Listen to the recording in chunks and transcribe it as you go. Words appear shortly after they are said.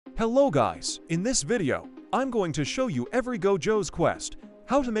Hello guys, in this video, I'm going to show you every Gojo's quest,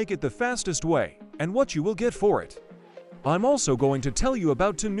 how to make it the fastest way, and what you will get for it. I'm also going to tell you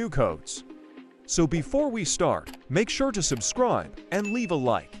about 2 new codes. So before we start, make sure to subscribe and leave a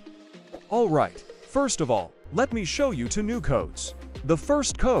like. Alright, first of all, let me show you 2 new codes. The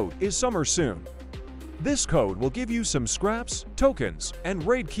first code is Summer Soon. This code will give you some scraps, tokens, and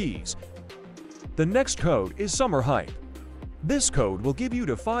raid keys. The next code is Summer Hype. This code will give you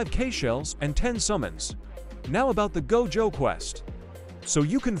to 5k shells and 10 summons. Now about the Gojo quest. So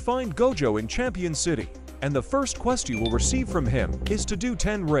you can find Gojo in Champion City, and the first quest you will receive from him is to do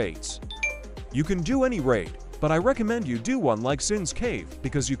 10 raids. You can do any raid, but I recommend you do one like Sin's Cave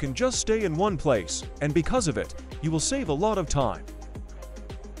because you can just stay in one place, and because of it, you will save a lot of time.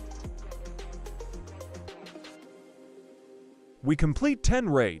 We complete 10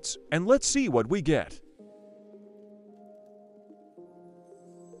 raids, and let's see what we get.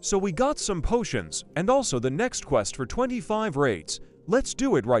 So we got some potions, and also the next quest for 25 raids. Let's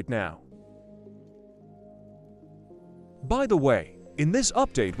do it right now. By the way, in this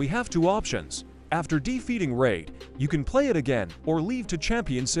update we have 2 options. After defeating raid, you can play it again or leave to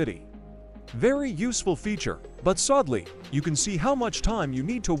Champion City. Very useful feature, but sadly, you can see how much time you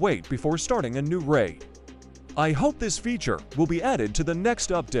need to wait before starting a new raid. I hope this feature will be added to the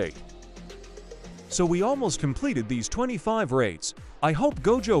next update. So we almost completed these 25 raids. I hope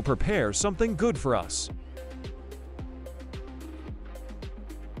Gojo prepares something good for us.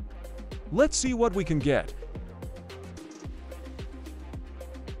 Let's see what we can get.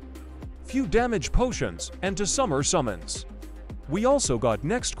 Few damage potions and to summer summons. We also got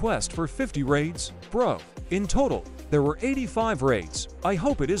next quest for 50 raids. Bro, in total, there were 85 raids. I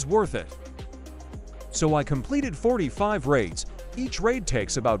hope it is worth it. So I completed 45 raids. Each raid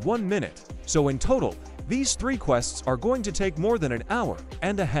takes about 1 minute. So in total, these 3 quests are going to take more than an hour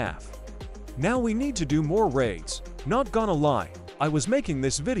and a half. Now we need to do more raids. Not gonna lie, I was making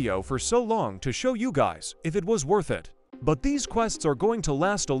this video for so long to show you guys if it was worth it. But these quests are going to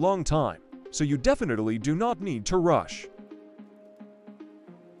last a long time, so you definitely do not need to rush.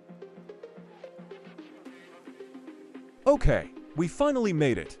 Okay, we finally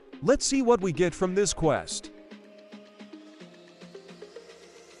made it. Let's see what we get from this quest.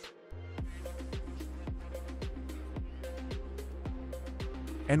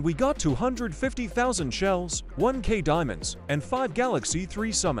 And we got 250,000 shells, 1k diamonds, and 5 Galaxy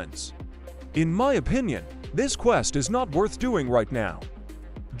 3 summons. In my opinion, this quest is not worth doing right now.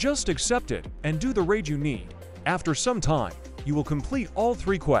 Just accept it and do the raid you need. After some time, you will complete all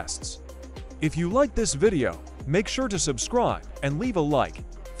 3 quests. If you like this video, make sure to subscribe and leave a like.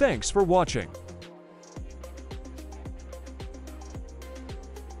 Thanks for watching.